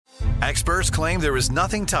Experts claim there is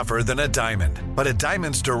nothing tougher than a diamond. But at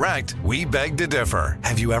Diamonds Direct, we beg to differ.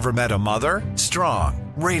 Have you ever met a mother?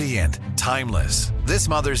 Strong, radiant, timeless. This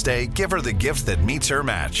Mother's Day, give her the gift that meets her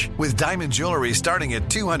match. With diamond jewelry starting at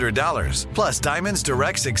 $200. Plus Diamonds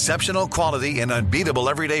Direct's exceptional quality and unbeatable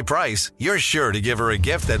everyday price, you're sure to give her a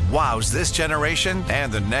gift that wows this generation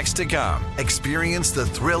and the next to come. Experience the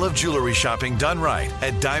thrill of jewelry shopping done right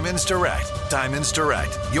at Diamonds Direct. Diamonds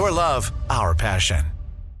Direct. Your love, our passion.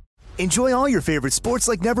 Enjoy all your favorite sports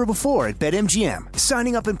like never before at BetMGM.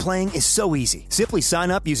 Signing up and playing is so easy. Simply sign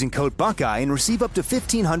up using code Buckeye and receive up to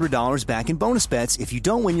 $1,500 back in bonus bets if you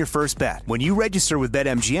don't win your first bet. When you register with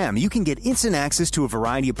BetMGM, you can get instant access to a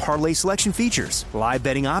variety of parlay selection features, live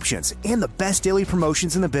betting options, and the best daily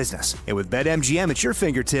promotions in the business. And with BetMGM at your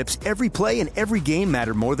fingertips, every play and every game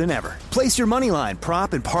matter more than ever. Place your moneyline,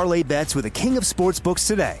 prop, and parlay bets with the king of sportsbooks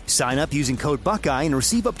today. Sign up using code Buckeye and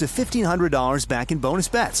receive up to $1,500 back in bonus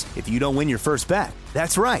bets if you don't win your first bet.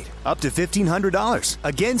 That's right, up to $1,500.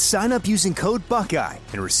 Again, sign up using code Buckeye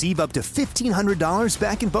and receive up to $1,500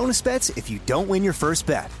 back in bonus bets if you don't win your first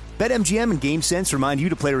bet. BetMGM and GameSense remind you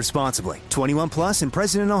to play responsibly. 21 plus and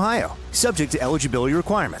present in Ohio. Subject to eligibility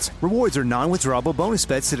requirements. Rewards are non-withdrawable bonus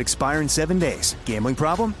bets that expire in 7 days. Gambling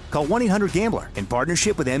problem? Call 1-800-GAMBLER in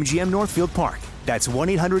partnership with MGM Northfield Park. That's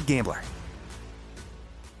 1-800-GAMBLER.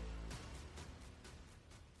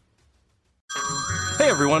 Hey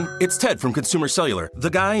everyone, it's Ted from Consumer Cellular, the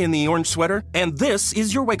guy in the orange sweater, and this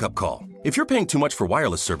is your wake-up call. If you're paying too much for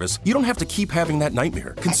wireless service, you don't have to keep having that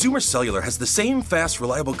nightmare. Consumer Cellular has the same fast,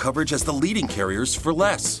 reliable coverage as the leading carriers for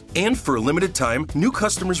less. And for a limited time, new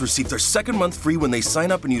customers receive their second month free when they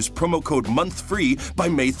sign up and use promo code MONTHFREE by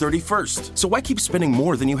May 31st. So why keep spending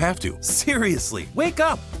more than you have to? Seriously, wake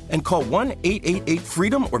up and call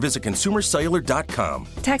 1-888-FREEDOM or visit consumercellular.com.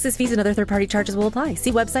 Taxes, fees, and other third-party charges will apply.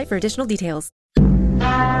 See website for additional details.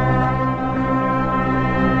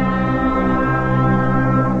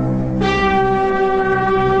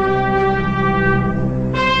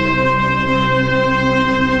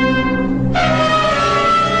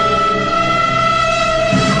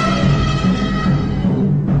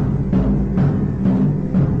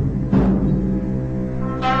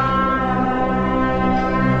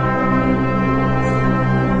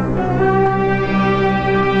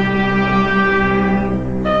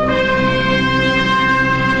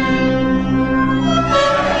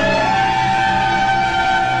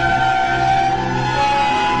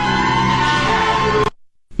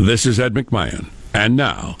 This is Ed McMahon. And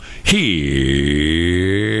now, here's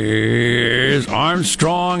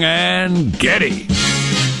Armstrong and Getty.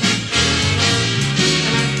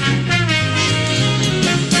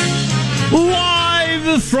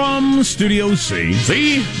 Live from Studio C.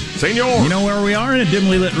 See? Senor. You know where we are? In a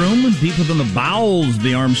dimly lit room, deep within the bowels of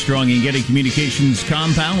the Armstrong and Getty Communications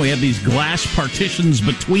compound. We have these glass partitions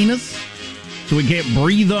between us, so we can't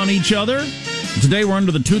breathe on each other. Today we're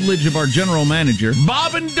under the tutelage of our general manager,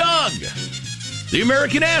 Bob and Doug, the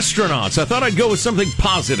American astronauts. I thought I'd go with something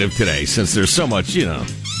positive today, since there's so much, I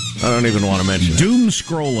don't even want to mention doom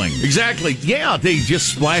scrolling. Exactly. Yeah, they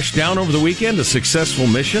just splashed down over the weekend, a successful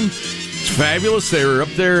mission. It's fabulous. They were up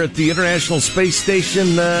there at the International Space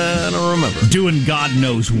Station, I don't remember. Doing God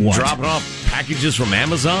knows what. Dropping off packages from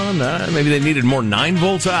Amazon. Maybe they needed more 9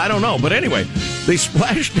 volts. I don't know. But anyway, they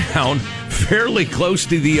splashed down fairly close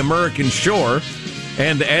to the American shore.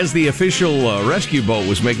 And as the official rescue boat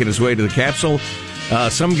was making its way to the capsule,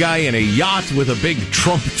 some guy in a yacht with a big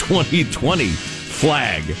Trump 2020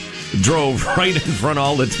 flag drove right in front of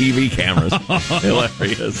all the TV cameras.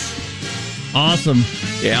 Hilarious. Awesome.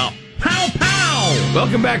 Yeah. Pow, pow!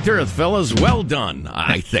 Welcome back to Earth, fellas. Well done,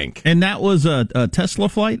 I think. And that was a Tesla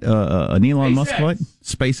flight, an Elon Musk flight?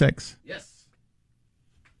 SpaceX? Yes.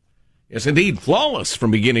 Yes, indeed. Flawless from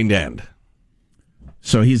beginning to end.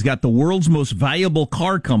 So he's got the world's most valuable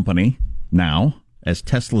car company now, as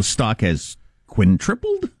Tesla's stock has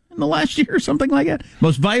quintupled in the last year or something like that.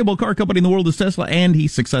 Most valuable car company in the world is Tesla, and he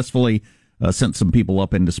successfully sent some people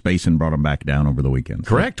up into space and brought them back down over the weekend.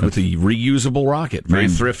 Correct, with the reusable rocket. Very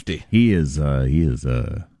thrifty. He is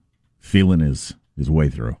feeling his way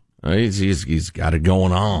through. He's got it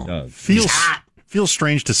going on. Feels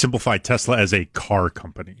strange to simplify Tesla as a car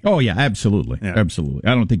company. Oh, yeah, absolutely. Yeah. Absolutely.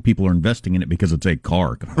 I don't think people are investing in it because it's a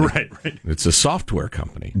car company. Right. It's a software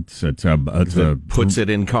company. It's puts it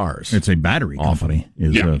in cars. It's a battery company.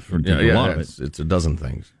 For a lot of it. It's a dozen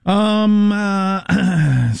things.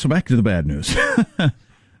 So back to the bad news. I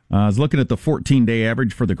was looking at the 14-day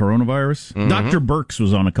average for the coronavirus. Mm-hmm. Dr. Birx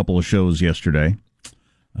was on a couple of shows yesterday.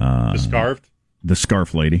 The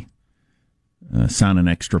scarf lady. Sounding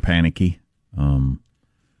extra panicky.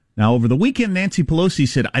 Now, over the weekend, Nancy Pelosi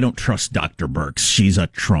said, I don't trust Dr. Birx. She's a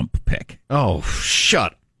Trump pick. Oh,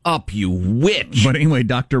 shut up, you witch. But anyway,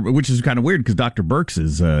 which is kind of weird because Dr. Birx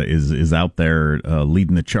is out there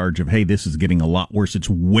leading the charge of, hey, this is getting a lot worse. It's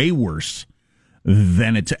way worse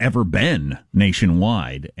than it's ever been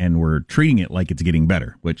nationwide, and we're treating it like it's getting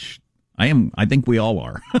better, which I think we all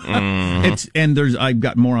are. I've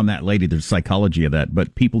got more on that later. There's psychology of that,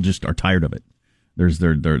 but people just are tired of it. There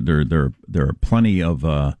are plenty of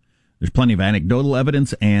anecdotal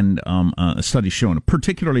evidence and studies showing,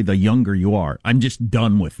 particularly the younger you are. I'm just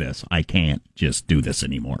done with this. I can't just do this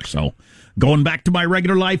anymore. So going back to my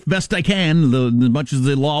regular life best I can, as much as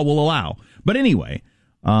the law will allow. But anyway,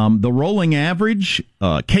 the rolling average,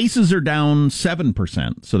 cases are down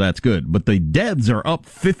 7%, so that's good. But the deaths are up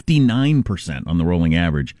 59% on the rolling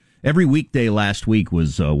average. Every weekday last week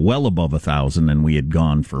was well above 1,000, and we had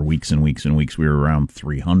gone for weeks and weeks and weeks. We were around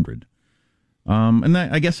 300. And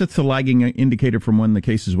I guess that's a lagging indicator from when the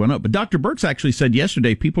cases went up. But Dr. Birx actually said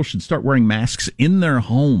yesterday people should start wearing masks in their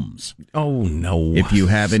homes. Oh, no. If you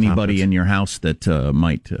have anybody in your house that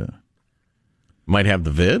might have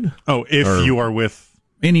the vid? Oh, if you are with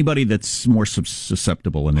anybody that's more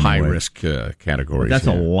susceptible in any high way. risk categories. That's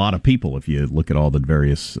a lot of people if you look at all the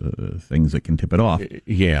various things that can tip it off.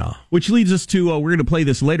 Yeah. Which leads us to we're going to play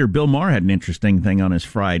this later. Bill Maher had an interesting thing on his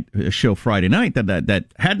show Friday night that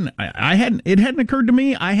hadn't occurred to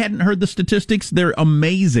me. I hadn't heard the statistics. They're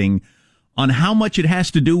amazing on how much it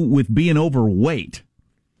has to do with being overweight.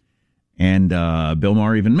 And Bill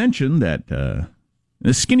Maher even mentioned that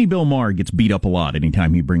the skinny Bill Maher gets beat up a lot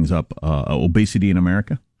anytime he brings up obesity in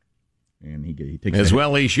America. And he takes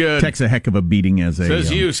he should. Takes a heck of a beating as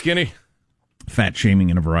Says you, skinny. Fat shaming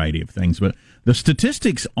and a variety of things. But the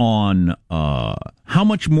statistics on how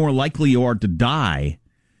much more likely you are to die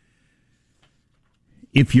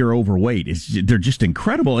if you're overweight, they're just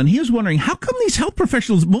incredible. And he was wondering, how come these health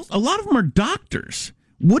professionals, a lot of them are doctors,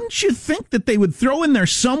 wouldn't you think that they would throw in there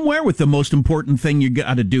somewhere with the most important thing you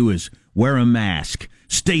got to do is wear a mask,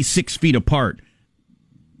 stay 6 feet apart,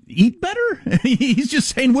 eat better? He's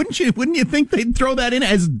just saying, wouldn't you think they'd throw that in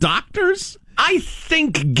as doctors? I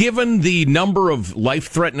think given the number of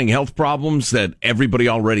life-threatening health problems that everybody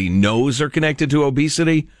already knows are connected to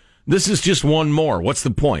obesity, this is just one more. What's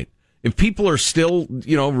the point? If people are still,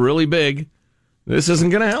 really big, this isn't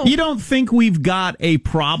going to help. You don't think we've got a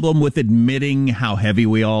problem with admitting how heavy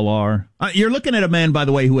we all are? You're looking at a man, by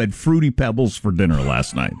the way, who had Fruity Pebbles for dinner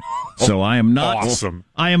last night. So I am not awesome.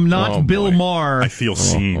 I am not Bill Maher. I feel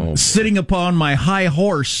seen. Sitting upon my high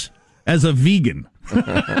horse as a vegan.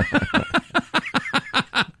 That's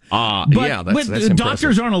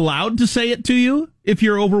doctors aren't allowed to say it to you if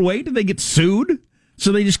you're overweight. They get sued.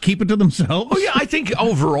 So they just keep it to themselves? Oh, yeah, I think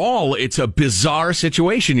overall it's a bizarre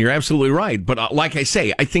situation. You're absolutely right. But like I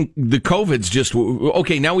say, I think the COVID's just,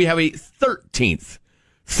 okay, now we have a 13th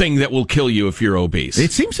thing that will kill you if you're obese.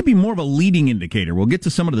 It seems to be more of a leading indicator. We'll get to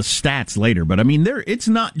some of the stats later, but I mean, it's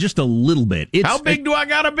not just a little bit. How big do I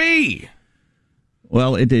got to be?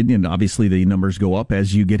 Well, obviously the numbers go up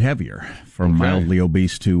as you get heavier, from mildly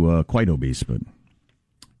obese to quite obese. But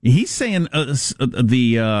he's saying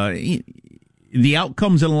the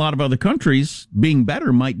outcomes in a lot of other countries being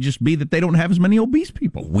better might just be that they don't have as many obese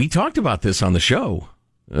people. We talked about this on the show.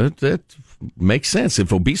 That makes sense.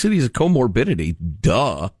 If obesity is a comorbidity,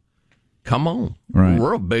 duh. Come on. Right.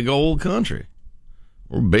 We're a big old country.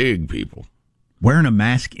 We're big people. Wearing a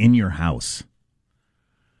mask in your house.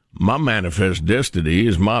 My manifest destiny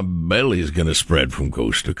is my belly's going to spread from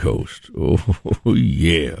coast to coast. Oh,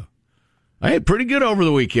 yeah. I ate pretty good over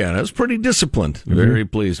the weekend. I was pretty disciplined. Very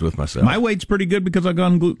pleased with myself. My weight's pretty good because I've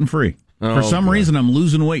gone gluten-free. For some reason, I'm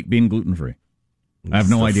losing weight being gluten-free. I have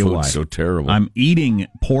no idea why. So terrible. I'm eating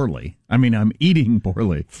poorly.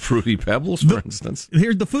 Fruity Pebbles, for instance.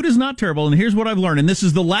 The food is not terrible, and here's what I've learned, and this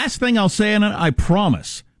is the last thing I'll say on it, I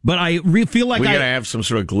promise. But I feel like we got to have some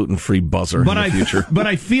sort of gluten-free buzzer in the future. But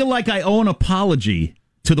I feel like I owe an apology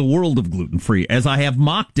to the world of gluten-free, as I have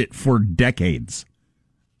mocked it for decades.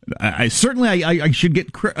 I certainly should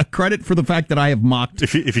get credit for the fact that I have mocked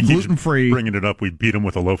if he gluten-free. Keeps bringing it up, we beat him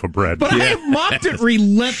with a loaf of bread. But I have mocked it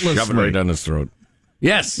relentlessly. Shove it right down his throat.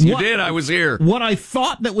 Yes, you did. I was here. What I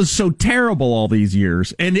thought that was so terrible all these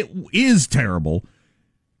years, and it is terrible,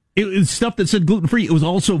 it was stuff that said gluten-free. It was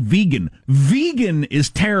also vegan. Vegan is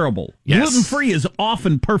terrible. Yes. Gluten-free is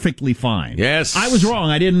often perfectly fine. Yes. I was wrong.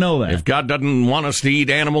 I didn't know that. If God doesn't want us to eat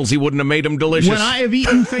animals, he wouldn't have made them delicious. When I have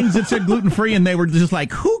eaten things that said gluten-free and they were just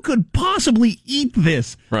like, who could possibly eat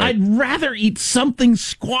this? Right. I'd rather eat something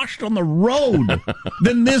squashed on the road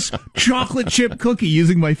than this chocolate chip cookie,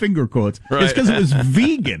 using my finger quotes. Right. It's because it was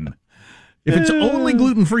vegan. If it's only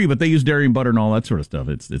gluten-free, but they use dairy and butter and all that sort of stuff,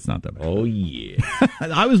 it's not that bad. Oh, yeah.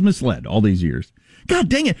 I was misled all these years. God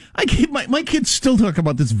dang it. My kids still talk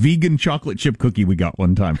about this vegan chocolate chip cookie we got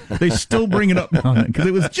one time. They still bring it up now because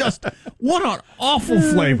it was just, what an awful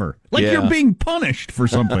flavor. Like you're being punished for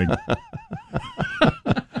something.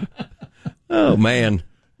 Oh, man.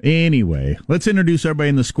 Anyway, let's introduce everybody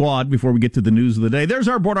in the squad before we get to the news of the day. There's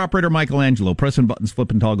our board operator, Michelangelo, pressing buttons,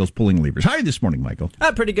 flipping toggles, pulling levers. How are you this morning, Michael?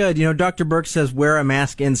 Pretty good. Dr. Burke says wear a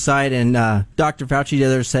mask inside, and Dr. Fauci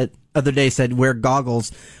the other day said wear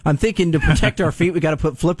goggles. I'm thinking to protect our feet, we got to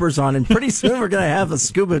put flippers on, and pretty soon we're going to have a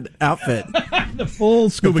scuba outfit. The full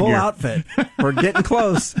scuba gear. Outfit. We're getting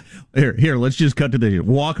close. Here, let's just cut to the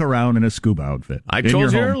walk around in a scuba outfit. I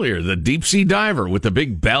told you earlier, the deep sea diver with the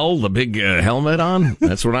big bell, the big helmet on.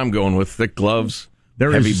 That's what I'm going with. Thick gloves,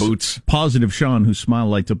 heavy boots. Positive Sean, whose smile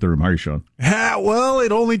lights up the room. How are you, Sean? Well,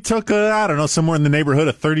 it only took, somewhere in the neighborhood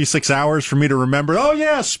of 36 hours for me to remember, oh,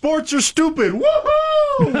 yeah, sports are stupid. Woohoo!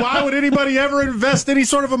 Why would anybody ever invest any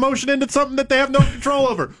sort of emotion into something that they have no control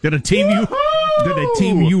over? Did a team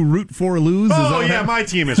you root for lose? Oh, yeah, my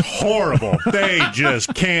team is horrible. They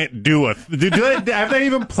just can't do it. Have they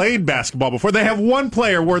even played basketball before? They have one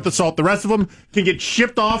player worth of salt. The rest of them can get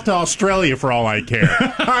shipped off to Australia for all I care.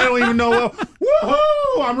 I don't even know.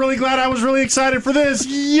 Woohoo! I'm really glad I was really excited for this.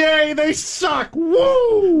 Yay, they suck.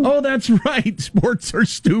 Woo! Oh, that's right. Sports are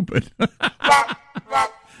stupid.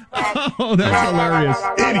 Oh, that's hilarious.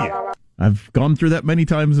 Idiot. I've gone through that many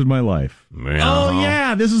times in my life. Yeah. Oh,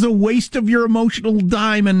 yeah, this is a waste of your emotional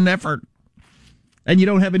time and effort. And you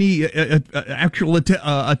don't have any actual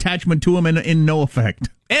attachment to them and in no effect.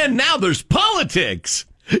 And now there's politics.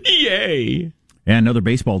 Yay. And another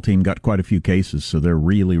baseball team got quite a few cases, so they're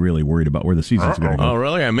really, really worried about where the season's going to go. Oh,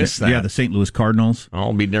 really? I missed that. Yeah, the St. Louis Cardinals.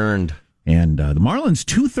 I'll be darned. And the Marlins,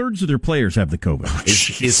 2/3 of their players have the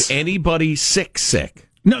COVID. Is anybody sick?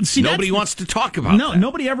 No, see, nobody wants to talk about that.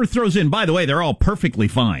 Nobody ever throws in. By the way, they're all perfectly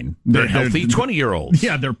fine. They're healthy 20-year-olds.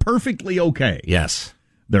 Yeah, they're perfectly okay. Yes.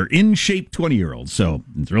 They're in shape 20-year-olds, so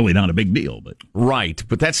it's really not a big deal. But right,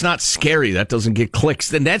 but that's not scary. That doesn't get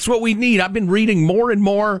clicks. And that's what we need. I've been reading more and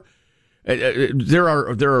more. There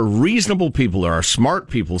are reasonable people, there are smart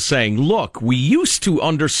people saying, look, we used to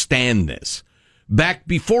understand this back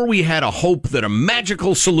before we had a hope that a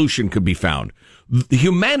magical solution could be found.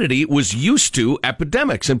 Humanity was used to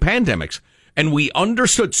epidemics and pandemics, and we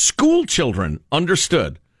understood, school children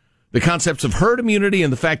understood the concepts of herd immunity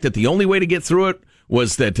and the fact that the only way to get through it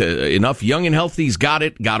was that enough young and healthies got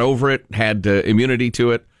it, got over it, had immunity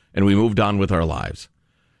to it, and we moved on with our lives.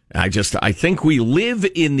 I think we live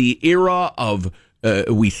in the era of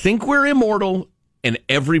we think we're immortal and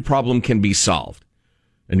every problem can be solved.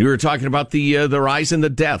 And you were talking about the rise in the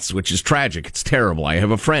deaths, which is tragic. It's terrible. I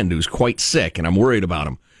have a friend who's quite sick, and I'm worried about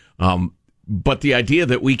him. But the idea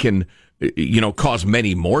that we can, cause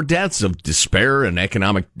many more deaths of despair and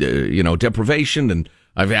economic, deprivation. And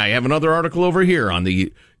I have another article over here on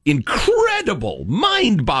the incredible,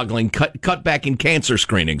 mind-boggling cut back in cancer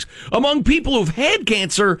screenings among people who've had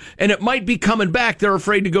cancer and it might be coming back. They're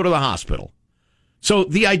afraid to go to the hospital. So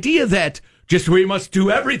the idea that we must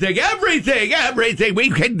do everything. We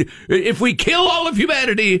can, if we kill all of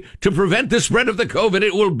humanity to prevent the spread of the COVID,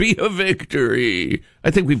 it will be a victory.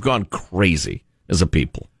 I think we've gone crazy as a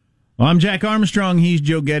people. Well, I'm Jack Armstrong. He's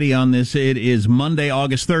Joe Getty on this. It is Monday,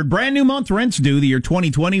 August 3rd. Brand new month. Rent's due. The year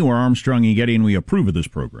 2020. We're Armstrong and Getty, and we approve of this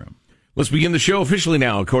program. Let's begin the show officially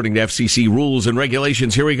now, according to FCC rules and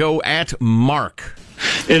regulations. Here we go at Mark.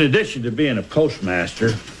 In addition to being a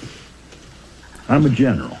postmaster, I'm a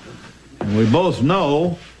general. And we both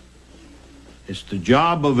know it's the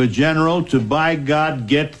job of a general to, by God,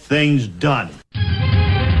 get things done.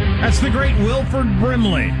 That's the great Wilford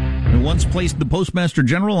Brimley, who once placed the Postmaster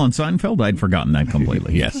General on Seinfeld. I'd forgotten that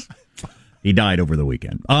completely. Yes. He died over the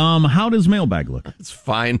weekend. How does mailbag look? It's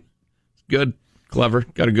fine. It's good. Clever.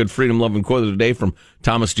 Got a good freedom-loving quote of the day from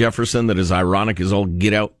Thomas Jefferson that is ironic as all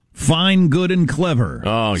get out. Fine, good, and clever,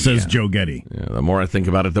 says Joe Getty. Yeah, the more I think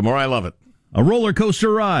about it, the more I love it. A roller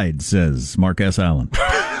coaster ride, says Mark S. Allen.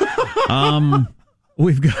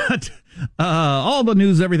 We've got all the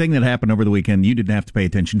news, everything that happened over the weekend you didn't have to pay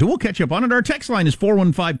attention to. We'll catch up on it. Our text line is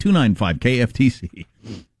 415-295-KFTC.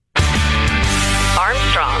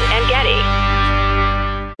 Armstrong and Getty.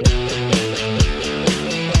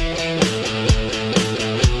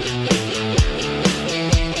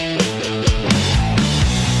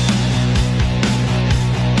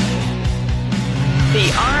 The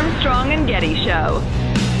Armstrong and Getty Show.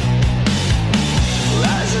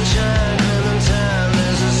 Rise and shine, and in time,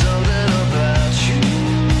 there's something about you.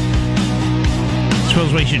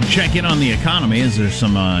 Suppose we should check in on the economy. Is there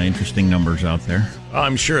some interesting numbers out there?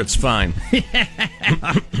 I'm sure it's fine.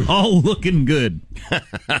 All looking good.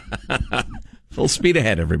 Full speed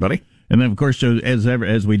ahead, everybody. And then, of course,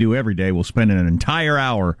 as we do every day, we'll spend an entire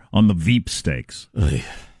hour on the Veep stakes.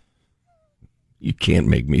 You can't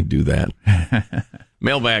make me do that.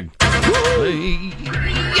 Mailbag.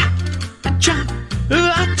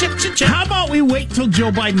 How about we wait till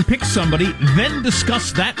Joe Biden picks somebody, then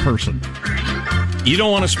discuss that person? You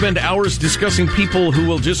don't want to spend hours discussing people who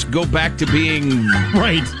will just go back to being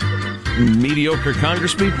mediocre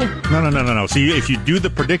congresspeople? No. See, if you do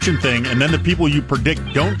the prediction thing and then the people you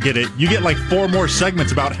predict don't get it, you get like 4 more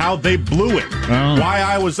segments about how they blew it. Oh. Why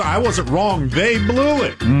I wasn't wrong. They blew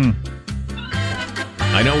it.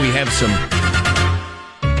 I know we have some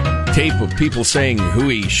tape of people saying who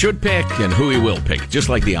he should pick and who he will pick, just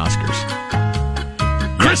like the Oscars.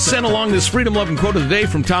 Chris sent along this freedom-loving quote of the day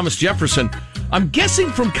from Thomas Jefferson. I'm guessing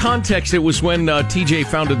from context it was when TJ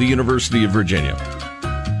founded the University of Virginia.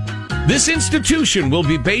 This institution will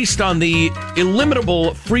be based on the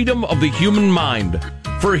illimitable freedom of the human mind.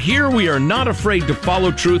 For here we are not afraid to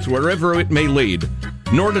follow truth wherever it may lead,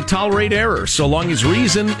 nor to tolerate error so long as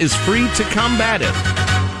reason is free to combat it.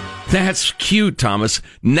 That's cute, Thomas.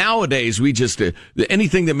 Nowadays, we just,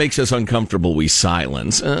 anything that makes us uncomfortable, we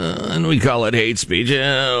silence. And we call it hate speech.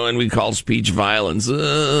 And we call speech violence.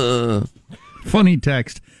 Funny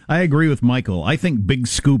text. I agree with Michael. I think Big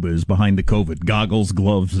Scuba is behind the COVID. Goggles,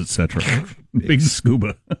 gloves, etc. Big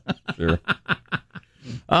Scuba. Sure.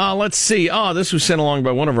 Let's see. This was sent along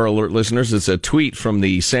by one of our alert listeners. It's a tweet from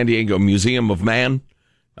the San Diego Museum of Man.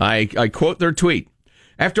 I quote their tweet.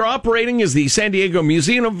 After operating as the San Diego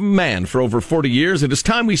Museum of Man for over 40 years, it is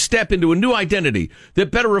time we step into a new identity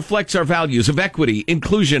that better reflects our values of equity,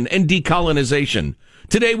 inclusion, and decolonization.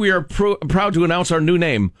 Today, we are proud to announce our new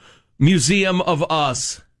name, Museum of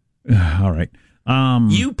Us. All right.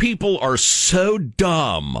 You people are so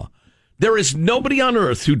dumb. There is nobody on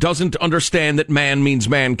earth who doesn't understand that man means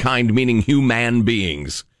mankind, meaning human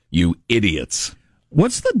beings. You idiots.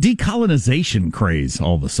 What's the decolonization craze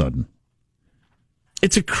all of a sudden?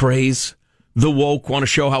 It's a craze. The woke want to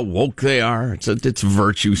show how woke they are. It's a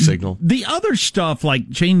virtue signal. The other stuff,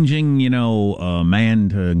 like changing, man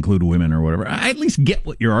to include women or whatever, I at least get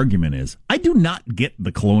what your argument is. I do not get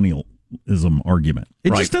the colonialism argument.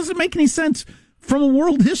 It just doesn't make any sense from a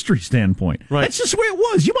world history standpoint. Right. That's just the way it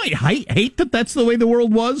was. You might hate that that's the way the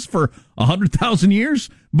world was for 100,000 years,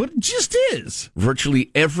 but it just is. Virtually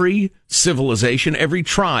every civilization, every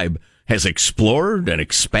tribe has explored and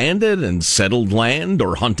expanded and settled land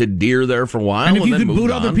or hunted deer there for a while. And if you then could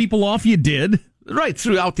boot other people off, you did. Right,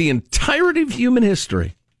 throughout the entirety of human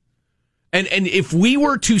history. And if we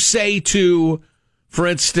were to say to, for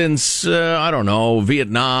instance,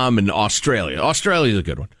 Vietnam and Australia. Australia's a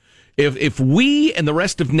good one. If we and the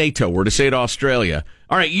rest of NATO were to say to Australia,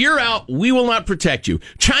 all right, you're out, we will not protect you,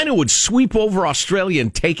 China would sweep over Australia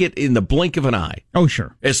and take it in the blink of an eye. Oh,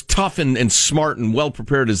 sure. As tough and smart and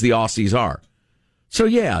well-prepared as the Aussies are. So,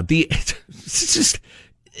 yeah, it's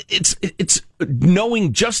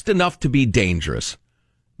knowing just enough to be dangerous.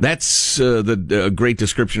 That's the great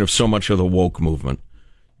description of so much of the woke movement.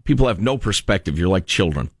 People have no perspective. You're like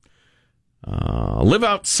children. Live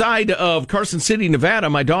outside of Carson City, Nevada.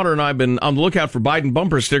 My daughter and I have been on the lookout for Biden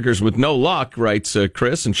bumper stickers with no luck, writes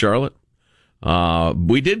Chris in Charlotte.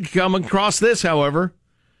 We did come across this, however.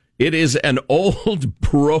 It is an old,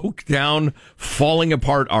 broke-down,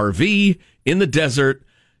 falling-apart RV in the desert.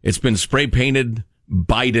 It's been spray-painted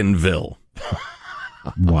Bidenville.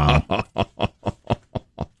 Wow.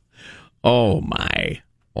 Oh, my.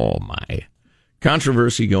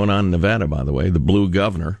 Controversy going on in Nevada, by the way. The blue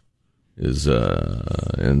governor is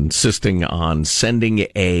insisting on sending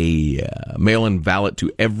a mail-in ballot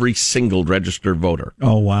to every single registered voter.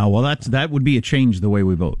 Oh, wow. Well, that would be a change the way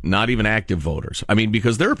we vote. Not even active voters. I mean,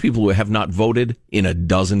 because there are people who have not voted in a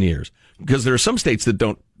dozen years. Because there are some states that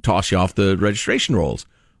don't toss you off the registration rolls,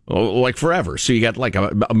 like forever. So you got like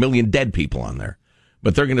a million dead people on there.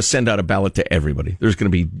 But they're going to send out a ballot to everybody. There's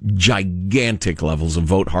going to be gigantic levels of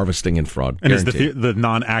vote harvesting and fraud. And is the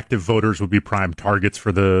non-active voters would be prime targets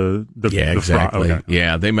for the exactly. fraud? Okay.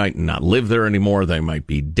 Yeah, they might not live there anymore. They might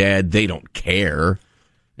be dead. They don't care.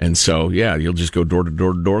 And so, yeah, you'll just go door to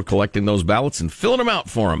door to door collecting those ballots and filling them out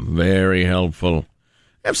for them. Very helpful.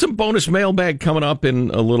 I have some bonus mailbag coming up in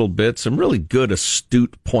a little bit. Some really good,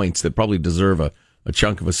 astute points that probably deserve a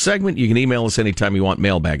chunk of a segment. You can email us anytime you want.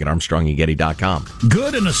 Mailbag at ArmstrongandGetty.com.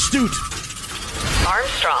 Good and astute.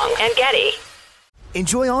 Armstrong and Getty.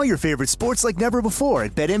 Enjoy all your favorite sports like never before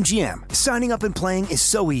at BetMGM. Signing up and playing is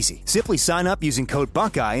so easy. Simply sign up using code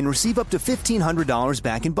Buckeye and receive up to $1,500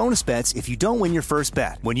 back in bonus bets if you don't win your first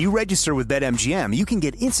bet. When you register with BetMGM, you can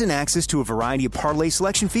get instant access to a variety of parlay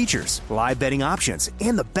selection features, live betting options,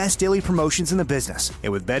 and the best daily promotions in the business.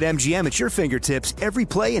 And with BetMGM at your fingertips, every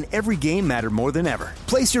play and every game matter more than ever.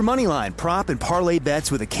 Place your moneyline, prop, and parlay bets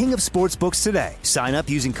with the king of sportsbooks today. Sign up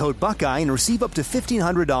using code Buckeye and receive up to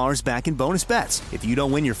 $1,500 back in bonus bets if you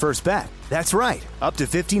don't win your first bet. That's right, up to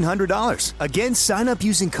 $1,500. Again, sign up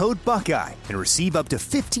using code Buckeye and receive up to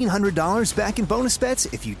 $1,500 back in bonus bets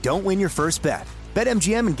if you don't win your first bet.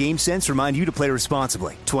 BetMGM and GameSense remind you to play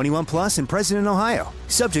responsibly. 21 plus and present in Ohio.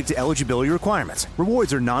 Subject to eligibility requirements.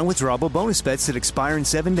 Rewards are non-withdrawable bonus bets that expire in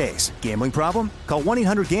 7 days. Gambling problem? Call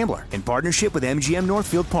 1-800-GAMBLER in partnership with MGM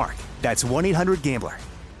Northfield Park. That's 1-800-GAMBLER.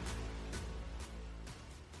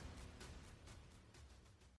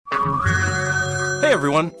 Hey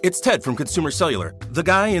everyone, it's Ted from Consumer Cellular, the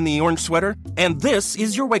guy in the orange sweater, and this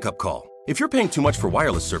is your wake-up call. If you're paying too much for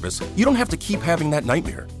wireless service, you don't have to keep having that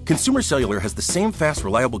nightmare. Consumer Cellular has the same fast,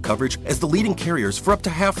 reliable coverage as the leading carriers for up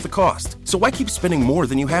to half the cost. So why keep spending more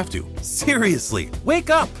than you have to? Seriously,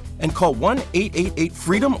 wake up and call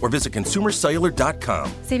 1-888-FREEDOM or visit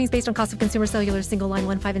consumercellular.com. Savings based on cost of Consumer Cellular single line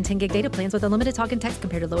 1, 5, and 10 gig data plans with unlimited talk and text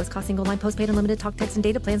compared to lowest cost single line postpaid unlimited talk, text, and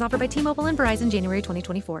data plans offered by T-Mobile and Verizon January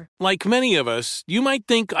 2024. Like many of us, you might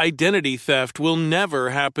think identity theft will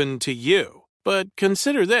never happen to you. But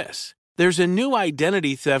consider this. There's a new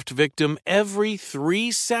identity theft victim every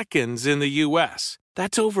 3 seconds in the U.S.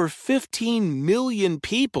 That's over 15 million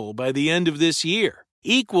people by the end of this year,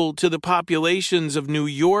 equal to the populations of New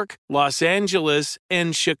York, Los Angeles,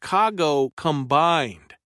 and Chicago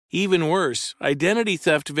combined. Even worse, identity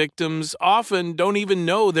theft victims often don't even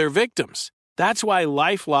know they're victims. That's why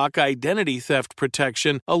LifeLock Identity Theft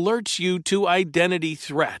Protection alerts you to identity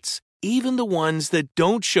threats, even the ones that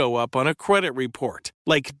don't show up on a credit report,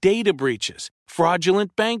 like data breaches,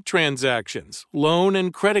 fraudulent bank transactions, loan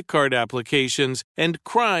and credit card applications, and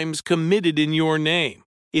crimes committed in your name.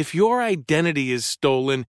 If your identity is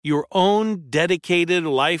stolen, your own dedicated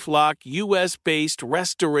LifeLock U.S.-based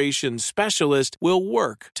restoration specialist will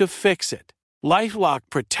work to fix it. LifeLock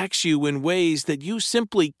protects you in ways that you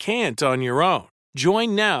simply can't on your own.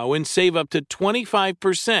 Join now and save up to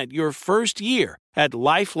 25% your first year at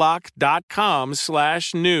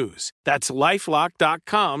LifeLock.com/news. That's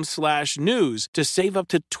LifeLock.com/news to save up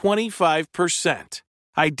to 25%.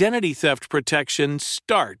 Identity theft protection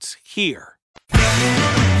starts here.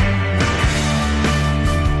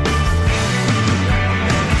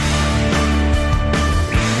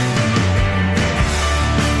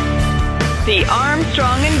 The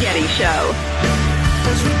Armstrong and Getty Show.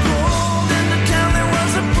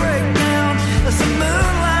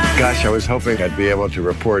 Gosh, I was hoping I'd be able to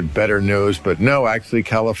report better news, but no, actually,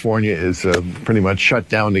 California is pretty much shut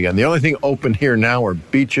down again. The only thing open here now are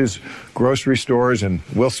beaches, grocery stores, and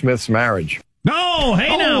Will Smith's marriage. No,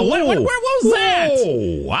 hey now, where was that?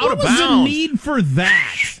 Out of bounds. What was the need for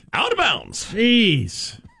that? Out of bounds.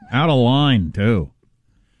 Jeez. Out of line, too.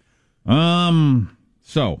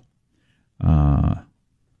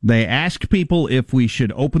 They asked people if we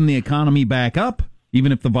should open the economy back up,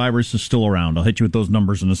 even if the virus is still around. I'll hit you with those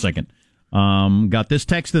numbers in a second. Got this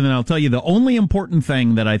text, and then I'll tell you the only important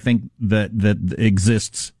thing that I think that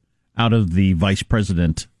exists out of the vice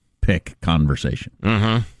president pick conversation.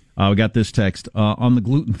 Mm-hmm. We got this text on the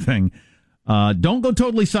gluten thing. Don't go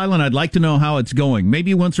totally silent. I'd like to know how it's going.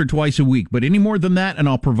 Maybe once or twice a week, but any more than that, and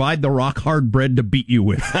I'll provide the rock hard bread to beat you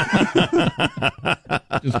with.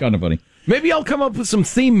 Just kind of funny. Maybe I'll come up with some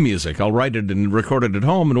theme music. I'll write it and record it at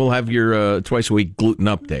home, and we'll have your twice a week gluten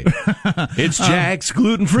update. It's Jack's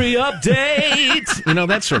gluten-free update. You know,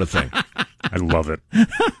 that sort of thing. I love it.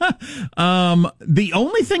 The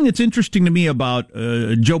only thing that's interesting to me about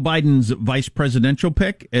Joe Biden's vice presidential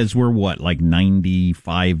pick, as we're, like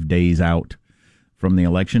 95 days out from the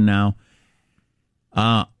election now,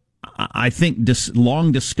 I think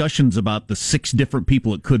long discussions about the 6 different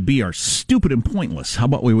people it could be are stupid and pointless. How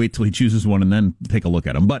about we wait till he chooses one and then take a look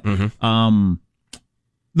at them? But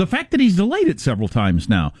the fact that he's delayed it several times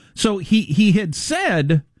now. So he had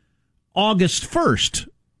said August 1st,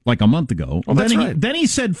 like a month ago. Oh, that's right. Then he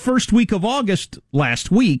said first week of August last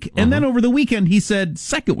week, and then over the weekend he said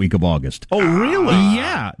second week of August. Oh, really?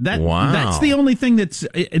 Yeah. Wow. That's the only thing that's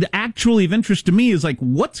actually of interest to me is like,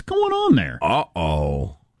 what's going on there?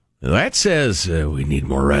 Uh-oh. That says we need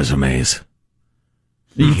more resumes.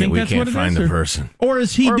 You think we that's can't what it find is, the person? Or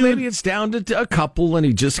is he or doing... maybe it's down to a couple and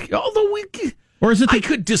he just... Although Or is it? I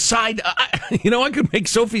could decide. I could make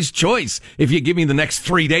Sophie's choice if you give me the next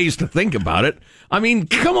 3 days to think about it. I mean,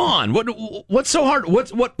 come on. What's so hard?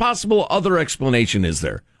 What possible other explanation is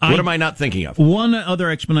there? What am I not thinking of? One other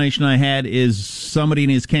explanation I had is somebody in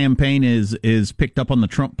his campaign is picked up on the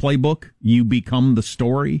Trump playbook. You become the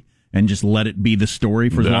story and just let it be the story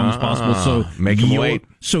for as long as possible. So make him wait.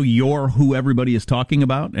 So you're who everybody is talking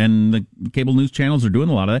about, and the cable news channels are doing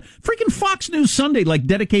a lot of that. Freaking Fox News Sunday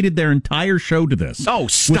dedicated their entire show to this. Oh,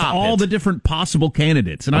 stop with all the different possible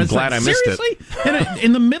candidates. And I'm I was glad like, I missed seriously? it. And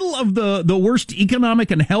in the middle of the worst economic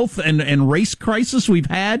and health and race crisis we've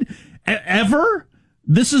had ever,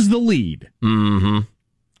 this is the lead. Mm-hmm.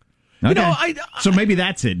 Okay. So maybe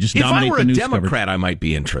that's it. Just if dominate I were the a news Democrat, coverage. I might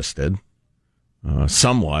be interested.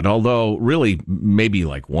 Somewhat, although really maybe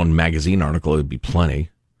like one magazine article would be plenty.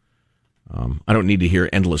 I don't need to hear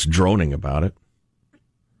endless droning about it.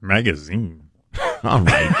 Magazine. All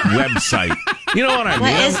right, website. You know what I mean?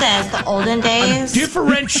 What is this? The olden days?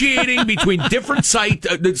 Differentiating between different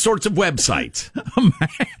sorts of websites.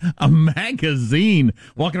 A magazine.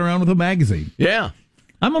 Walking around with a magazine. Yeah.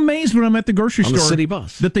 I'm amazed when I'm at the grocery On store the city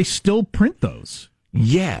bus that they still print those.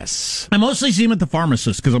 Yes. I mostly see them at the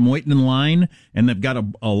pharmacist because I'm waiting in line, and they've got a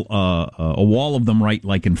wall of them right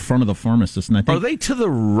in front of the pharmacist. And I think, are they to the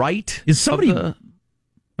right? Is somebody? I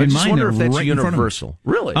just wonder if that's universal.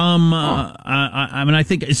 Really? I mean, I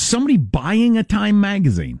think, is somebody buying a Time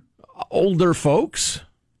magazine? Older folks?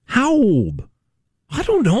 How old? I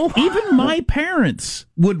don't know. Even my parents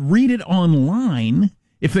would read it online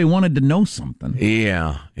if they wanted to know something.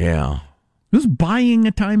 Yeah. Who's buying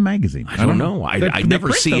a Time magazine? I don't know. I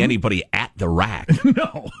never see anybody at the rack.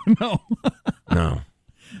 No.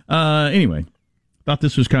 Anyway, thought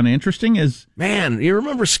this was kind of interesting. Man, you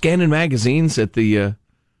remember scanning magazines at the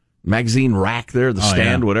magazine rack there, the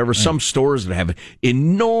stand, whatever? Yeah. Some stores that have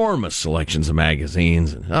enormous selections of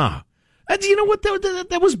magazines. You know what?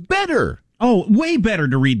 That was better. Oh, way better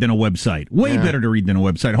to read than a website. Better to read than a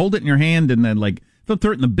website. Hold it in your hand and then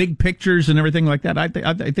throw it in the big pictures and everything like that. I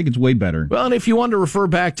think it's way better. Well, and if you want to refer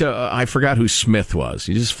back to, I forgot who Smith was.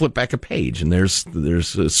 You just flip back a page, and there's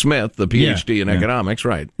Smith, the PhD in economics,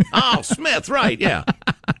 right? Oh, Smith, right? Yeah.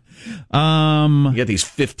 You get these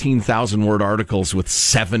 15,000-word articles with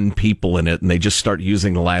 7 people in it, and they just start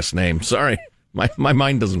using the last name. Sorry, my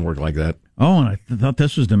mind doesn't work like that. Oh, and I thought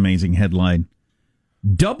this was an amazing headline: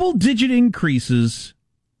 double-digit increases.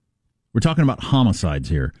 We're talking about homicides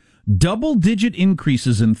here. Double-digit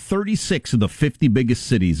increases in 36 of the 50 biggest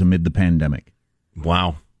cities amid the pandemic.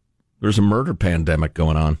 Wow. There's a murder pandemic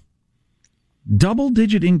going on.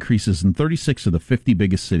 Double-digit increases in 36 of the 50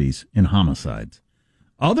 biggest cities in homicides.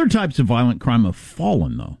 Other types of violent crime have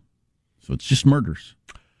fallen, though. So it's just murders.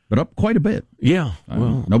 But up quite a bit. Yeah.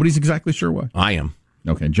 Well, nobody's exactly sure why. I am.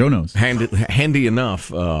 Okay, Joe knows. Handy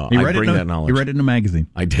enough. I bring that knowledge. You read it in a magazine.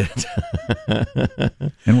 I did.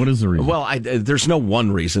 And what is the reason? Well, there's no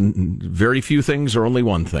one reason. Very few things or only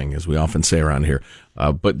one thing, as we often say around here.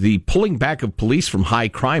 But the pulling back of police from high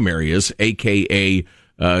crime areas, a.k.a.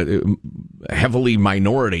 Heavily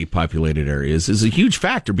minority populated areas, is a huge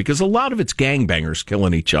factor because a lot of it's gangbangers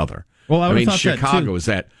killing each other. Well, I mean, Chicago is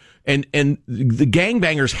that. And the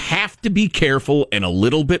gangbangers have to be careful and a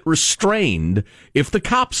little bit restrained if the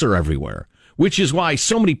cops are everywhere, which is why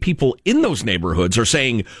so many people in those neighborhoods are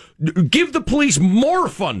saying, give the police more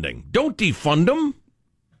funding. Don't defund them.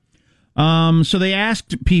 So they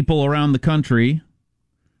asked people around the country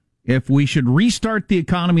if we should restart the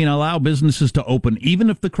economy and allow businesses to open,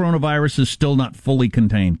 even if the coronavirus is still not fully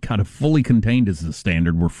contained. God, if fully contained is the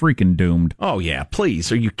standard, we're freaking doomed. Oh, yeah,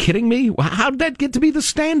 please. Are you kidding me? How did that get to be the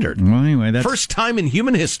standard? Well, anyway, that's... First time in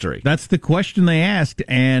human history. That's the question they asked,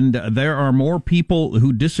 and there are more people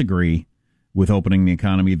who disagree with opening the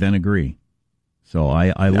economy than agree. So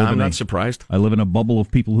I'm not surprised. I live in a bubble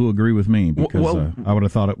of people who agree with me because I would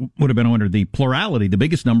have thought it would have been under the plurality. The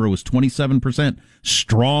biggest number was 27%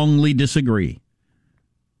 strongly disagree.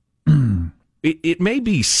 It may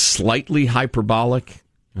be slightly hyperbolic,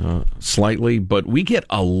 but we get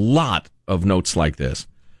a lot of notes like this.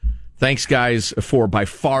 Thanks, guys, for by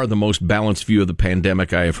far the most balanced view of the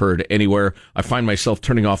pandemic I have heard anywhere. I find myself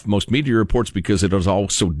turning off most media reports because it is all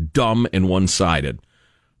so dumb and one-sided.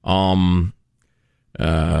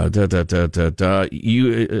 These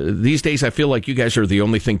days I feel like you guys are the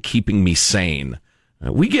only thing keeping me sane.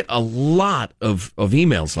 We get a lot of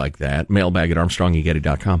emails like that,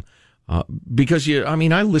 mailbag@armstrongandgetty.com. Because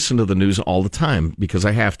I listen to the news all the time because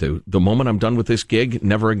I have to. The moment I'm done with this gig,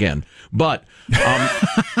 never again. But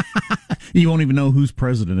you won't even know who's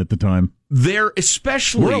president at the time. They're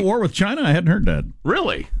especially we're at war with China. I hadn't heard that.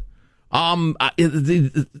 Really?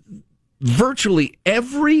 virtually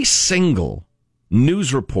every single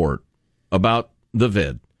news report about the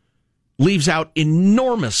vid leaves out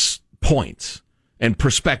enormous points and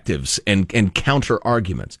perspectives and counter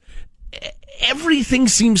arguments. Everything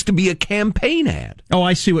seems to be a campaign ad. Oh,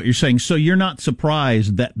 I see what you're saying. So you're not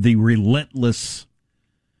surprised that the relentless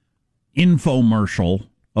infomercial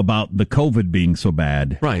about the COVID being so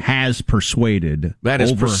bad has persuaded. That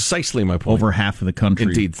is precisely my point. Over half of the country.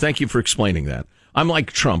 Indeed. Thank you for explaining that. I'm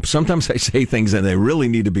like Trump. Sometimes I say things and they really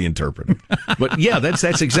need to be interpreted. But yeah, that's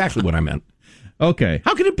exactly what I meant. Okay.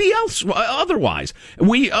 How could it be otherwise?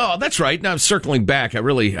 That's right. Now circling back, I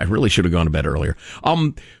really should have gone to bed earlier.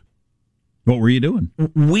 What were you doing?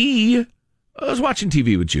 I was watching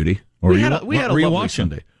TV with Judy. We had a lovely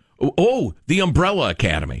Sunday. Oh, The Umbrella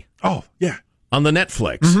Academy. Oh, yeah. On the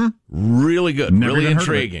Netflix. Mm-hmm. Really good. Never really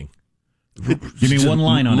intriguing. Give me one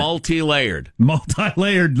line on Multi-layered.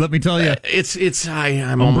 Multi-layered, let me tell you.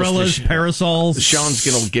 I'm umbrellas, parasols. Sean's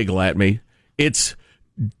going to giggle at me. It's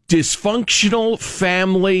dysfunctional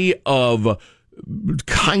family of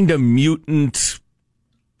kind of mutant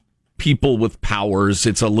people with powers.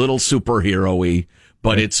 It's a little superhero-y,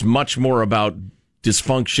 but it's much more about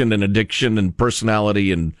dysfunction and addiction and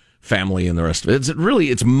personality and family and the rest of it.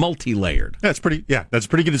 It's multi-layered. That's a pretty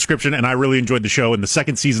good description, and I really enjoyed the show, and the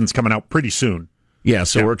second season's coming out pretty soon. Yeah,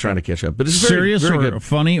 so we're trying to catch up. But it's serious very or good.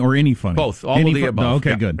 Funny or any funny? Both. All of the above. Oh,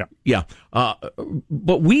 okay, good. Yeah.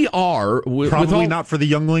 But we are... Probably not for the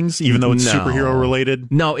younglings, even though it's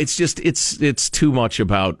superhero-related. No, it's just, it's too much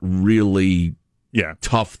about really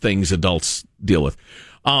tough things adults deal with.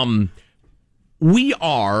 We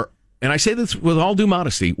are... And I say this with all due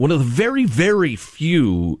modesty, one of the very, very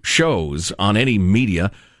few shows on any media,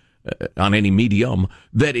 on any medium,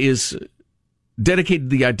 that is dedicated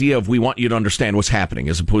to the idea of we want you to understand what's happening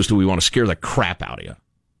as opposed to we want to scare the crap out of you.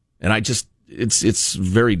 And it's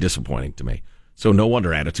very disappointing to me. So no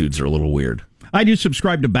wonder attitudes are a little weird. I do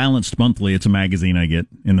subscribe to Balanced Monthly. It's a magazine I get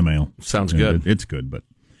in the mail. Sounds good. It's good, but...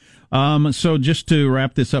 So just to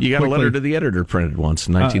wrap this up, you got quickly, a letter to the editor printed once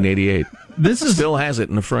in 1988. Still has it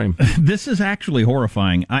in the frame. This is actually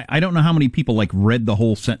horrifying. I don't know how many people read the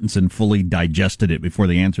whole sentence and fully digested it before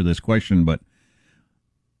they answer this question, but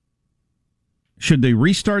should they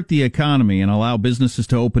restart the economy and allow businesses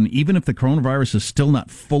to open even if the coronavirus is still not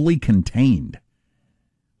fully contained?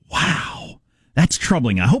 Wow, that's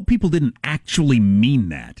troubling. I hope people didn't actually mean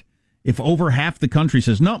that. If over half the country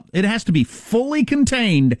says, no, it has to be fully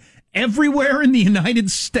contained everywhere in the United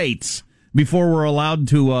States before we're allowed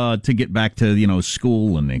to get back to,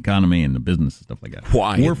 school and the economy and the business and stuff like that.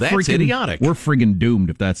 Why? That's idiotic. We're friggin' doomed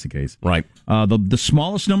if that's the case. Right. The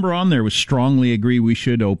smallest number on there was strongly agree we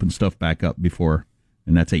should open stuff back up before,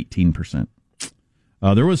 and that's 18%.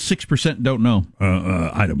 There was 6% don't know.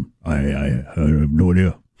 I have no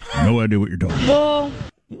idea. No idea what you're talking about.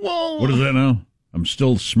 Whoa. What is that now? I'm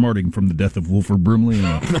still smarting from the death of Wilford Brimley.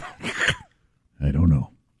 I don't know.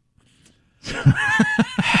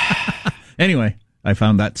 Anyway, I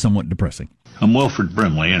found that somewhat depressing. I'm Wilford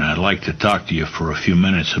Brimley, and I'd like to talk to you for a few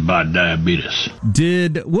minutes about diabetes.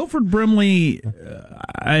 Did Wilford Brimley,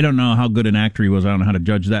 I don't know how good an actor he was, I don't know how to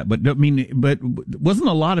judge that, but wasn't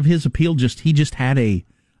a lot of his appeal he just had a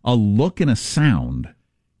look and a sound?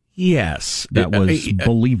 Yes. That was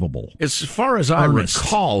believable. As far as I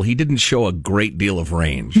recall, he didn't show a great deal of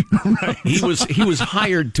range. Right. He was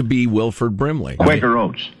hired to be Wilford Brimley. Quaker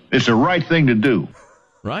Oats. It's the right thing to do.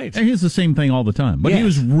 Right. And he's the same thing all the time. But he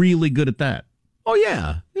was really good at that. Oh,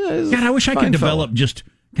 yeah. God, I wish I could develop just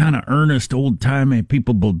kind of earnest, old-timey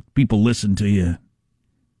people listen to you.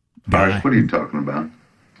 Bart, what are you talking about?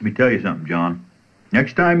 Let me tell you something, John.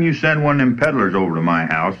 Next time you send one of them peddlers over to my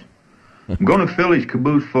house, I'm going to fill his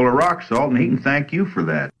caboose full of rock salt, and he can thank you for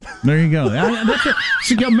that. There you go.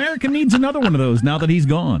 See, America needs another one of those now that he's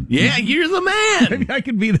gone. Yeah, you're the man. Maybe I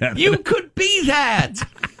could be that. You could be that.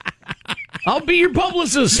 I'll be your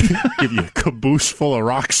publicist. Give you a caboose full of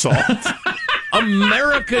rock salt.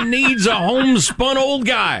 America needs a homespun old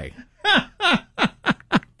guy.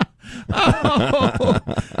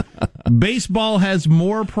 Baseball has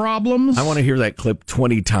more problems. I want to hear that clip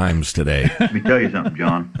 20 times today. Let me tell you something,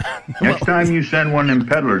 John. Next time you send one of them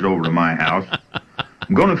peddlers over to my house,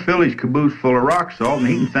 I'm going to fill his caboose full of rock salt, and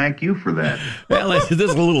he can thank you for that. Well, this is a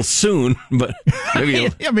little soon, but maybe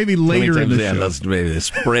maybe later in the show. Let's maybe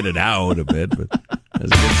spread it out a bit, but that's good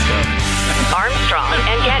stuff. Armstrong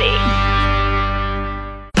and Getty.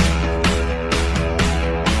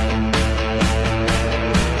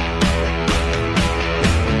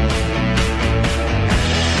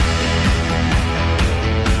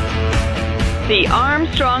 The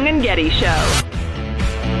Armstrong and Getty Show.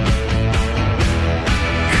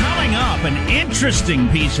 Coming up, an interesting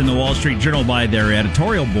piece in the Wall Street Journal by their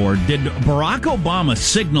editorial board. Did Barack Obama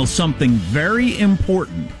signal something very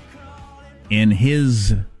important in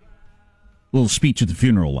his little speech at the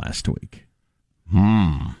funeral last week?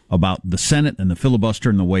 About the Senate and the filibuster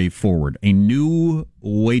and the way forward. A new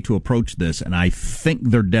way to approach this, and I think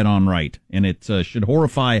they're dead on right. And it should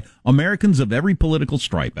horrify Americans of every political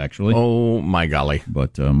stripe, actually. Oh, my golly.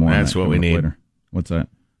 But more that's what we need. Later. What's that?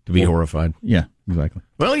 To be horrified. Yeah, exactly.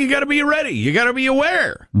 Well, you got to be ready. You got to be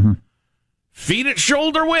aware. Mm-hmm. Feet at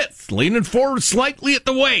shoulder width, leaning forward slightly at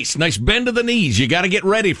the waist. Nice bend of the knees. You got to get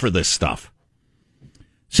ready for this stuff.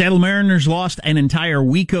 Seattle Mariners lost an entire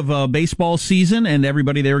week of baseball season, and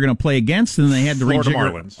everybody they were going to play against, and they had to Florida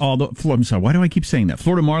rejigger Marlins. I'm sorry, why do I keep saying that?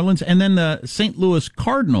 Florida Marlins, and then the St. Louis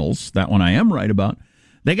Cardinals, that one I am right about,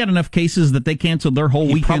 they got enough cases that they canceled their whole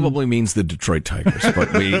weekend. Probably means the Detroit Tigers,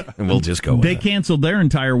 but we'll just go with They canceled their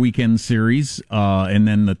entire weekend series, and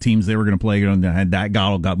then the teams they were going to play had that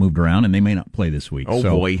got moved around, and they may not play this week. Oh,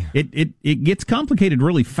 so boy. It gets complicated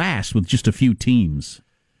really fast with just a few teams.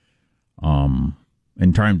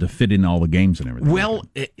 And trying to fit in all the games and everything. Well,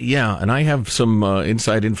 yeah, and I have some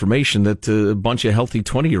inside information that a bunch of healthy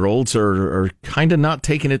 20-year-olds are kind of not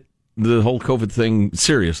taking the whole COVID thing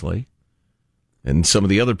seriously. And some of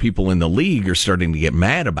the other people in the league are starting to get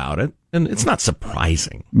mad about it. And it's not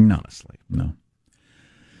surprising, honestly. No.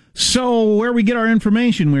 So where we get our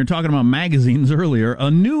information, we were talking about magazines earlier. A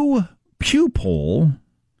new Pew poll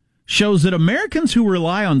shows that Americans who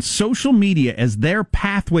rely on social media as their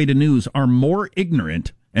pathway to news are more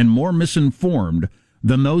ignorant and more misinformed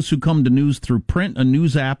than those who come to news through print, a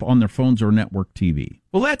news app on their phones, or network TV.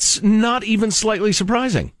 Well, that's not even slightly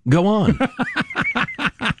surprising. Go on.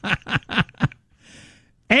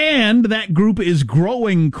 And that group is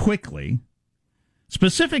growing quickly.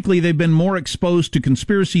 Specifically, they've been more exposed to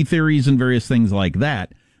conspiracy theories and various things like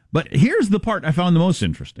that. But here's the part I found the most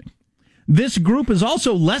interesting. This group is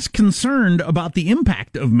also less concerned about the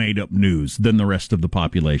impact of made-up news than the rest of the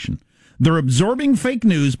population. They're absorbing fake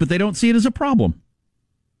news, but they don't see it as a problem.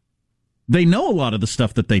 They know a lot of the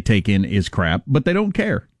stuff that they take in is crap, but they don't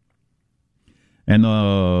care. And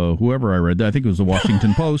whoever I read, I think it was the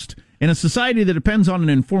Washington Post, in a society that depends on an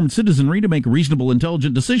informed citizenry to make reasonable,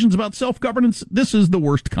 intelligent decisions about self-governance, this is the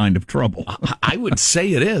worst kind of trouble. I would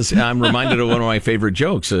say it is. I'm reminded of one of my favorite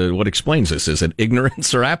jokes. What explains this? Is it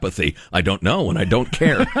ignorance or apathy? I don't know, and I don't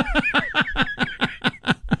care.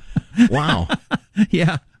 Wow.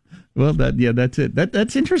 Yeah. Well, that's it.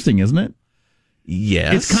 That's interesting, isn't it?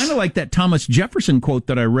 Yes. It's kind of like that Thomas Jefferson quote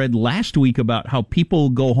that I read last week about how people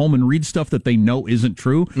go home and read stuff that they know isn't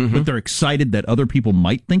true, but they're excited that other people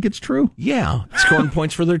might think it's true. Yeah, scoring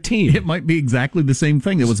points for their team. It might be exactly the same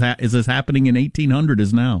thing that was is happening in 1800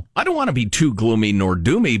 as now. I don't want to be too gloomy nor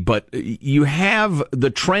doomy, but you have the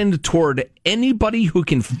trend toward anybody who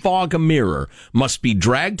can fog a mirror must be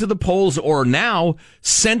dragged to the polls or now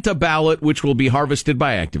sent a ballot which will be harvested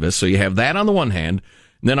by activists. So you have that on the one hand.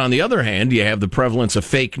 And then on the other hand, you have the prevalence of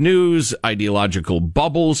fake news, ideological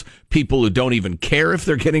bubbles, people who don't even care if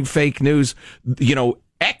they're getting fake news. You know,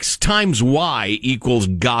 X times Y equals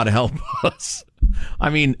God help us.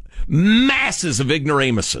 I mean, masses of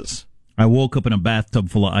ignoramuses. I woke up in a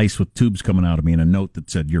bathtub full of ice with tubes coming out of me and a note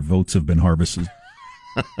that said, "Your votes have been harvested."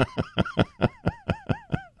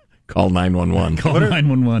 Call 911. Call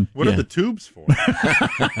 911. What are the tubes for?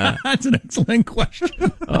 That's an excellent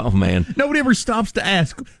question. Oh, man. Nobody ever stops to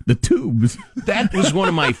ask the tubes. That was one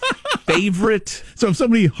of my favorite. So if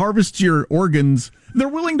somebody harvests your organs, they're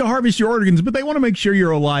willing to harvest your organs, but they want to make sure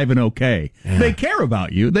you're alive and okay. Yeah. They care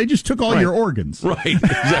about you. They just took all your organs. Right.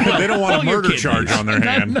 Exactly. They don't want a murder charge on their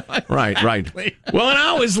hand. Right. Well, and I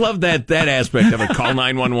always loved that aspect of it. Call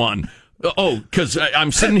 911. Oh, because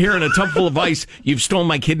I'm sitting here in a tub full of ice. You've stolen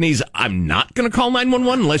my kidneys. I'm not going to call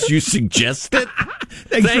 911 unless you suggest it.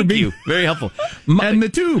 Thank you. Very helpful. And the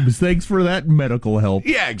tubes. Thanks for that medical help.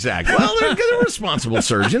 Yeah, exactly. Well, they're responsible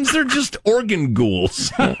surgeons. They're just organ ghouls.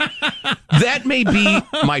 That may be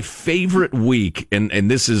my favorite week, and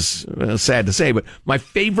this is sad to say, but my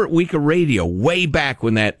favorite week of radio, way back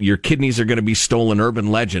when that your kidneys are going to be stolen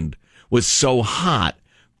urban legend was so hot.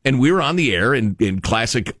 And we were on the air in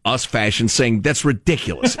classic us fashion saying, that's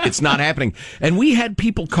ridiculous. It's not happening. And we had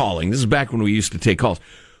people calling. This is back when we used to take calls.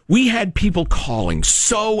 We had people calling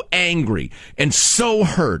so angry and so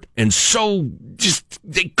hurt and so just,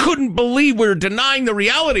 they couldn't believe we were denying the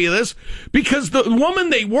reality of this because the woman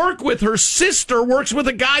they work with, her sister works with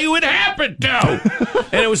a guy who it happened to.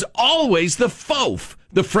 And it was always the phof.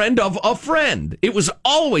 the friend of a friend. It was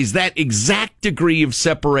always that exact degree of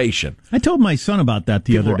separation. I told my son about that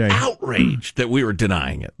the other day. Outraged that we were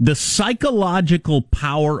denying it. The psychological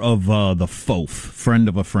power of the FOF, friend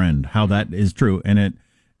of a friend, how that is true.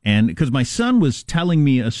 And because my son was telling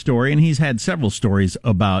me a story, and he's had several stories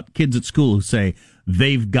about kids at school who say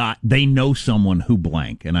they know someone who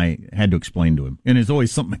blank, and I had to explain to him. And it's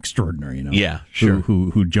always something extraordinary, you know. Yeah, sure.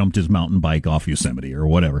 Who jumped his mountain bike off Yosemite or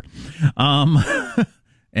whatever.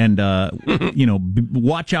 And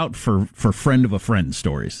watch out for friend of a friend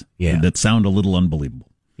stories. Yeah, that sound a little unbelievable.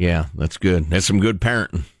 Yeah, that's good. That's some good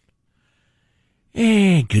parenting.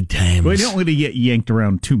 Good times. We don't want to get yanked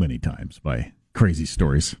around too many times by crazy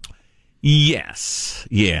stories. Yes.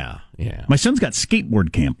 Yeah. My son's got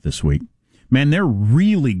skateboard camp this week. Man, they're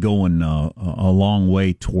really going a long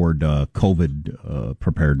way toward COVID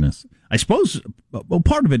preparedness. I suppose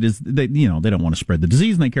part of it is they don't want to spread the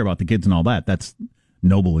disease and they care about the kids and all that. That's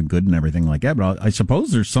noble and good and everything like that. But I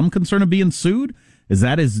suppose there's some concern of being sued. Is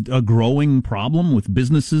a growing problem with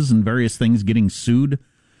businesses and various things getting sued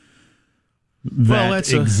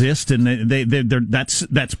that exist? And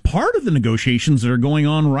that's part of the negotiations that are going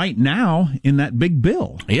on right now in that big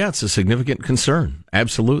bill. Yeah, it's a significant concern.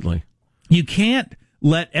 Absolutely. You can't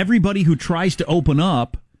let everybody who tries to open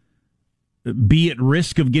up be at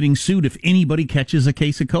risk of getting sued if anybody catches a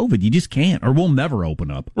case of COVID. You just can't, or we'll never open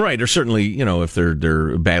up. Right, or certainly, if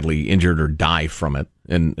they're badly injured or die from it,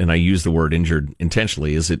 and I use the word injured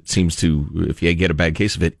intentionally, as it seems to, if you get a bad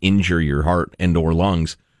case of it, injure your heart and or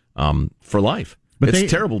lungs for life. But it's a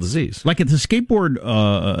terrible disease. Like at the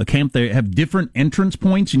skateboard camp, they have different entrance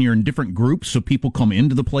points, and you're in different groups, so people come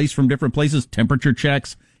into the place from different places, temperature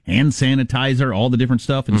checks, hand sanitizer, all the different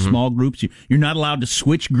stuff in small groups. You're not allowed to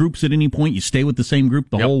switch groups at any point. You stay with the same group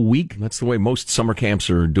the whole week. That's the way most summer camps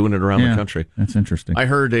are doing it around the country. That's interesting. I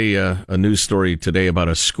heard a news story today about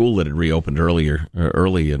a school that had reopened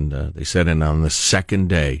early, and they said, and on the second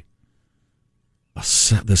day,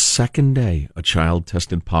 a child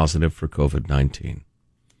tested positive for COVID-19.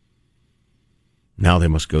 Now they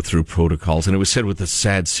must go through protocols, and it was said with a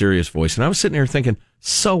sad, serious voice. And I was sitting there thinking,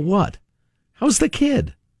 so what? How's the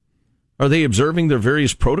kid? Are they observing their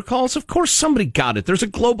various protocols? Of course somebody got it. There's a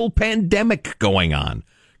global pandemic going on.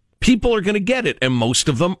 People are going to get it, and most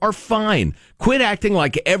of them are fine. Quit acting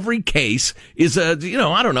like every case is a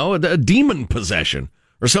demon possession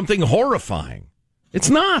or something horrifying.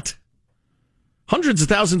 It's not. Hundreds of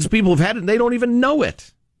thousands of people have had it, and they don't even know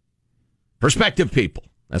it. Perspective, people.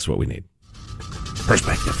 That's what we need.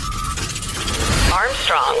 Perspective.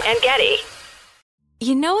 Armstrong and Getty.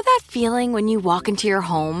 You know that feeling when you walk into your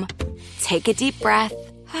home, take a deep breath,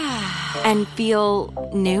 and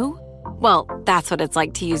feel new? Well, that's what it's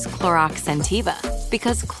like to use Clorox Scentiva.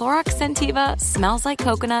 Because Clorox Scentiva smells like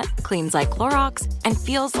coconut, cleans like Clorox, and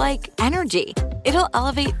feels like energy. It'll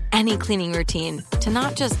elevate any cleaning routine to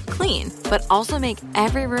not just clean, but also make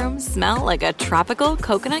every room smell like a tropical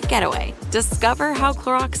coconut getaway. Discover how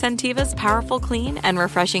Clorox Scentiva's powerful clean and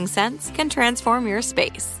refreshing scents can transform your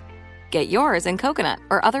space. Get yours in coconut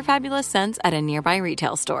or other fabulous scents at a nearby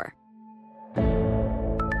retail store.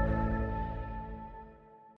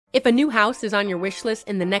 If a new house is on your wish list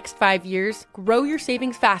in the next 5 years, grow your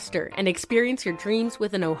savings faster and experience your dreams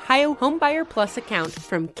with an Ohio Homebuyer Plus account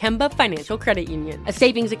from Kemba Financial Credit Union. A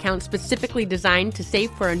savings account specifically designed to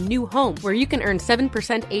save for a new home where you can earn 7%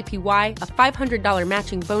 APY, a $500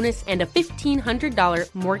 matching bonus, and a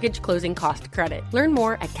 $1,500 mortgage closing cost credit. Learn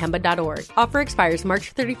more at Kemba.org. Offer expires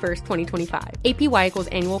March 31st, 2025. APY equals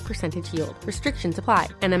annual percentage yield. Restrictions apply.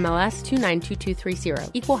 NMLS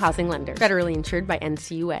 292230. Equal housing lender. Federally insured by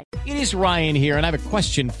NCUA. It is Ryan here, and I have a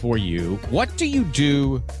question for you. What do you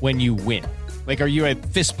do when you win? Like, are you a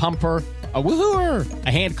fist pumper, a woo-hooer,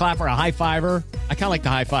 a hand clapper, a high-fiver? I kind of like the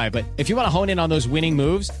high-five, but if you want to hone in on those winning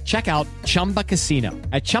moves, check out Chumba Casino.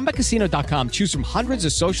 At ChumbaCasino.com, choose from hundreds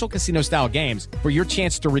of social casino-style games for your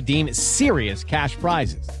chance to redeem serious cash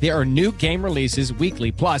prizes. There are new game releases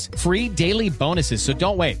weekly, plus free daily bonuses, so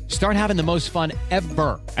don't wait. Start having the most fun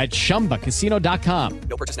ever at ChumbaCasino.com.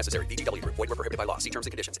 No purchase necessary. VGW Group. Void where prohibited by law. See terms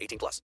and conditions. 18+.